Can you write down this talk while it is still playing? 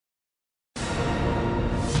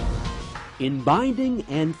In binding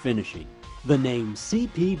and finishing, the name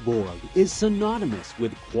C.P.Bourg is synonymous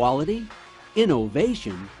with quality,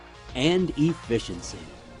 innovation, and efficiency.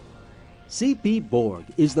 C.P.Bourg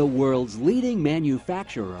is the world's leading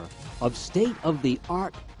manufacturer of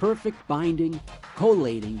state-of-the-art perfect binding,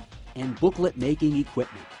 collating, and booklet-making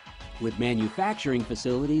equipment, with manufacturing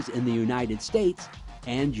facilities in the United States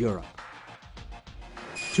and Europe.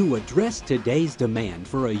 To address today's demand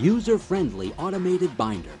for a user-friendly automated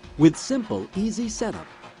binder with simple, easy setup,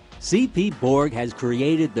 C.P.Bourg has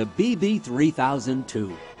created the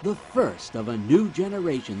BB3002, the first of a new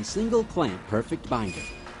generation single-clamp perfect binder.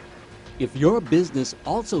 If your business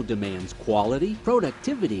also demands quality,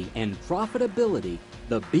 productivity, and profitability,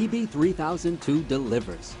 the BB3002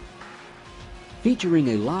 delivers. Featuring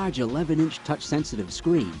a large 11-inch touch-sensitive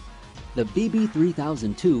screen, the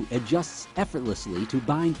BB3002 adjusts effortlessly to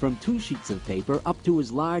bind from 2 sheets of paper up to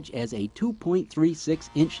as large as a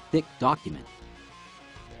 2.36-inch thick document.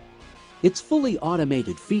 Its fully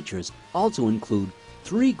automated features also include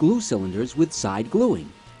 3 glue cylinders with side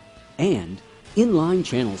gluing and inline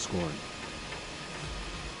channel scoring.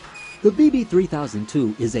 The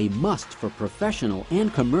BB3002 is a must for professional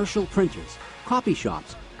and commercial printers, copy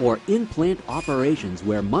shops, or in-plant operations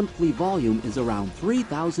where monthly volume is around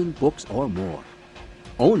 3,000 books or more.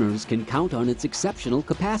 Owners can count on its exceptional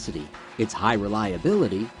capacity, its high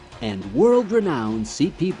reliability, and world-renowned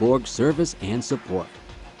C.P.Bourg service and support.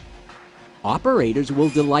 Operators will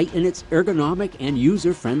delight in its ergonomic and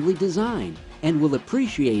user-friendly design and will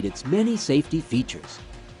appreciate its many safety features.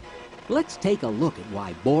 Let's take a look at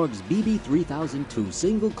why Bourg's BB3002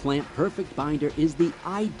 single-clamp perfect binder is the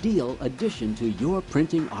ideal addition to your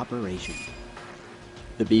printing operation.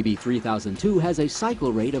 The BB3002 has a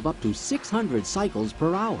cycle rate of up to 600 cycles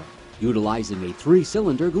per hour, utilizing a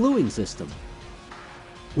 3-cylinder gluing system.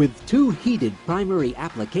 With 2 heated primary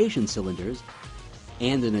application cylinders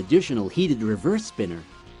and an additional heated reverse spinner,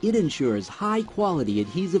 it ensures high-quality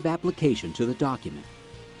adhesive application to the document.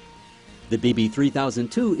 The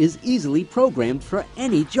BB3002 is easily programmed for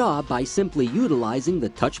any job by simply utilizing the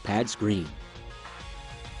touchpad screen.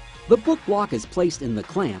 The book block is placed in the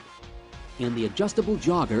clamp and the adjustable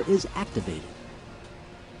jogger is activated.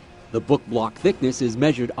 The book block thickness is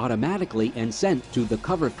measured automatically and sent to the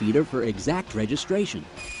cover feeder for exact registration.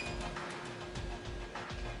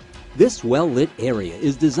 This well-lit area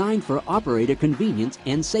is designed for operator convenience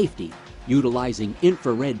and safety, utilizing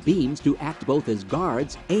infrared beams to act both as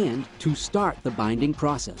guards and to start the binding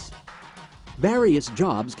process. Various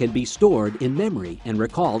jobs can be stored in memory and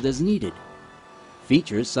recalled as needed.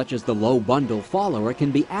 Features such as the low bundle follower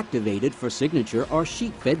can be activated for signature or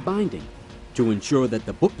sheet-fed binding to ensure that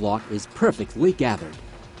the book block is perfectly gathered.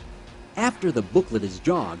 After the booklet is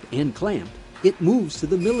jogged and clamped, it moves to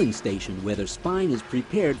the milling station where the spine is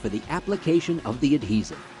prepared for the application of the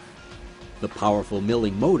adhesive. The powerful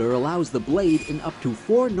milling motor allows the blade in up to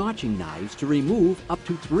 4 notching knives to remove up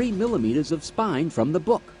to 3 millimeters of spine from the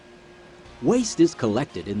book. Waste is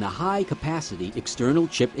collected in the high-capacity external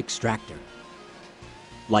chip extractor.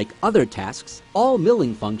 Like other tasks, all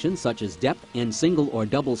milling functions such as depth and single or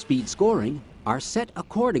double speed scoring are set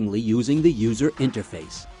accordingly using the user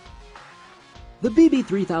interface. The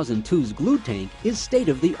BB3002's glue tank is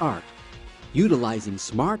state-of-the-art, utilizing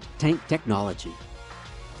smart tank technology.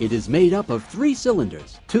 It is made up of 3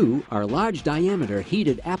 cylinders. 2 are large diameter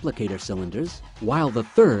heated applicator cylinders, while the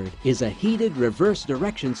 3rd is a heated reverse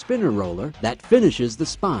direction spinner roller that finishes the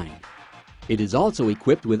spine. It is also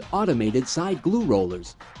equipped with automated side glue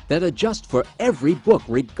rollers that adjust for every book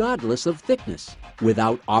regardless of thickness,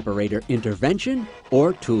 without operator intervention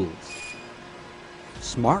or tools.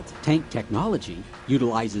 Smart Tank technology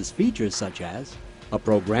utilizes features such as a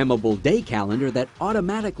programmable day calendar that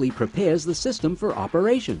automatically prepares the system for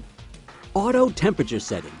operation, auto temperature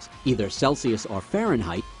settings, either Celsius or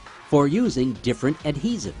Fahrenheit, for using different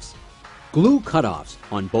adhesives, glue cutoffs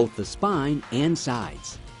on both the spine and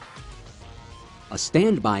sides, a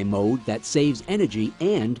standby mode that saves energy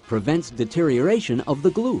and prevents deterioration of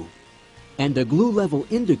the glue, and a glue level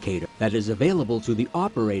indicator that is available to the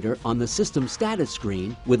operator on the system status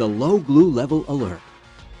screen with a low glue level alert.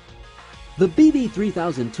 The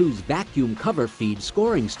BB3002's vacuum cover feed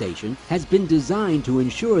scoring station has been designed to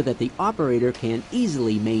ensure that the operator can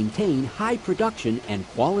easily maintain high production and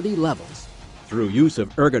quality levels. Through use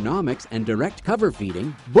of ergonomics and direct cover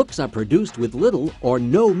feeding, books are produced with little or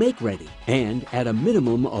no make-ready and at a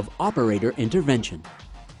minimum of operator intervention.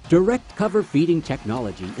 Direct cover feeding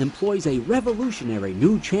technology employs a revolutionary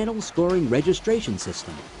new channel scoring registration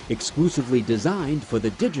system, exclusively designed for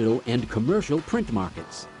the digital and commercial print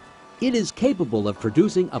markets. It is capable of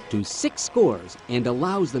producing up to 6 scores and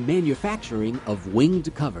allows the manufacturing of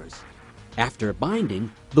winged covers. After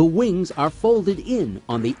binding, the wings are folded in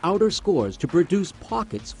on the outer scores to produce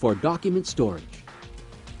pockets for document storage.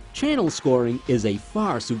 Channel scoring is a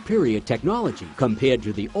far superior technology compared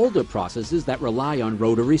to the older processes that rely on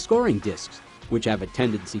rotary scoring discs, which have a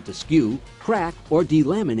tendency to skew, crack, or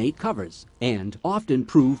delaminate covers, and often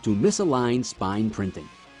prove to misalign spine printing.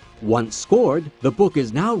 Once scored, the book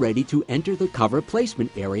is now ready to enter the cover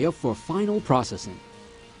placement area for final processing.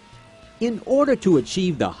 In order to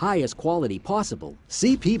achieve the highest quality possible,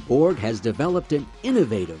 C.P.Bourg has developed an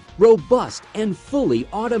innovative, robust, and fully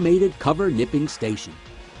automated cover nipping station.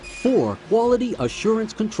 4 quality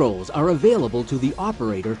assurance controls are available to the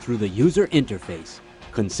operator through the user interface,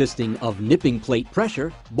 consisting of nipping plate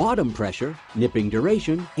pressure, bottom pressure, nipping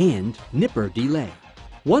duration, and nipper delay.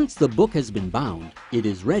 Once the book has been bound, it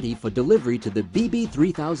is ready for delivery to the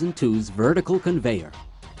BB3002's vertical conveyor.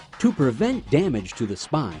 To prevent damage to the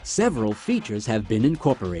spine, several features have been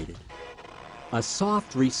incorporated. A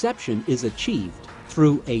soft reception is achieved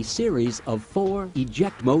through a series of 4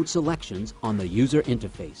 eject mode selections on the user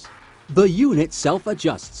interface. The unit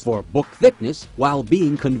self-adjusts for book thickness while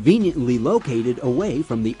being conveniently located away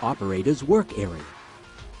from the operator's work area.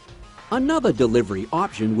 Another delivery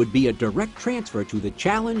option would be a direct transfer to the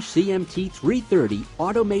Challenge CMT 330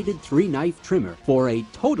 automated 3-knife trimmer for a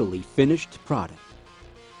totally finished product.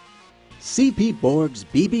 C.P.Bourg's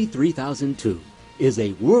BB3002 is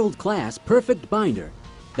a world-class perfect binder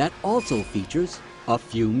that also features a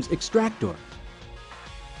fumes extractor,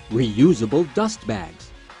 reusable dust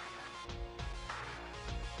bags,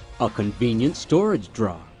 a convenient storage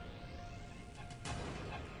drawer,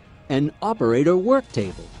 an operator work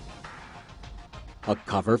table, a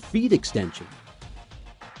cover feed extension,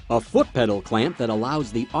 a foot pedal clamp that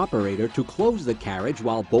allows the operator to close the carriage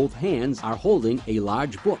while both hands are holding a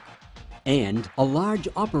large book, and a large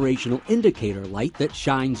operational indicator light that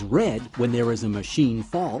shines red when there is a machine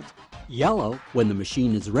fault, yellow when the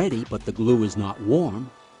machine is ready but the glue is not warm,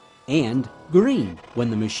 and green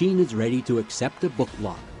when the machine is ready to accept a book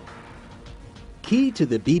lock. Key to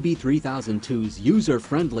the BB3002's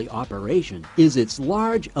user-friendly operation is its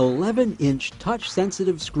large 11-inch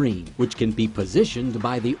touch-sensitive screen, which can be positioned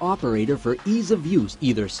by the operator for ease of use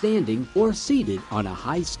either standing or seated on a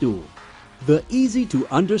high stool. The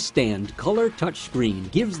easy-to-understand color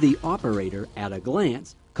touchscreen gives the operator, at a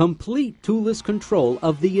glance, complete toolless control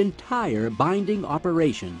of the entire binding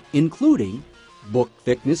operation, including book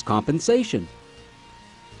thickness compensation,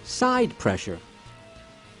 side pressure,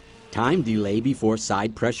 time delay before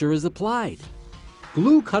side pressure is applied,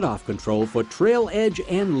 glue cutoff control for trail edge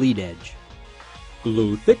and lead edge,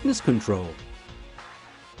 glue thickness control,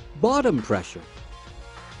 bottom pressure,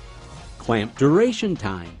 clamp duration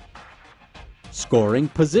time, scoring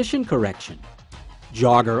position correction,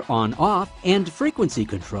 jogger on-off and frequency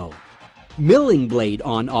control, milling blade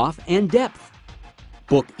on-off and depth,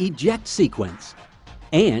 book eject sequence,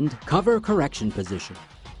 and cover correction position.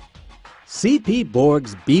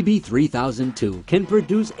 C.P.Bourg's BB3002 can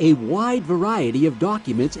produce a wide variety of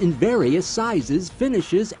documents in various sizes,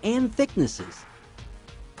 finishes, and thicknesses.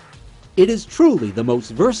 It is truly the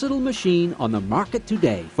most versatile machine on the market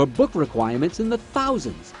today for book requirements in the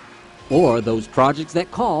thousands, or those projects that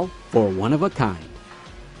call for one-of-a-kind.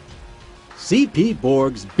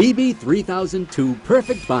 C.P.Bourg's BB3002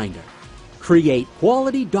 Perfect Binder. Create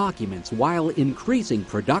quality documents while increasing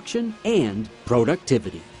production and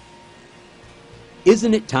productivity.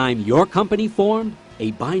 Isn't it time your company formed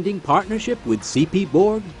a binding partnership with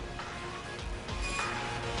C.P.Bourg?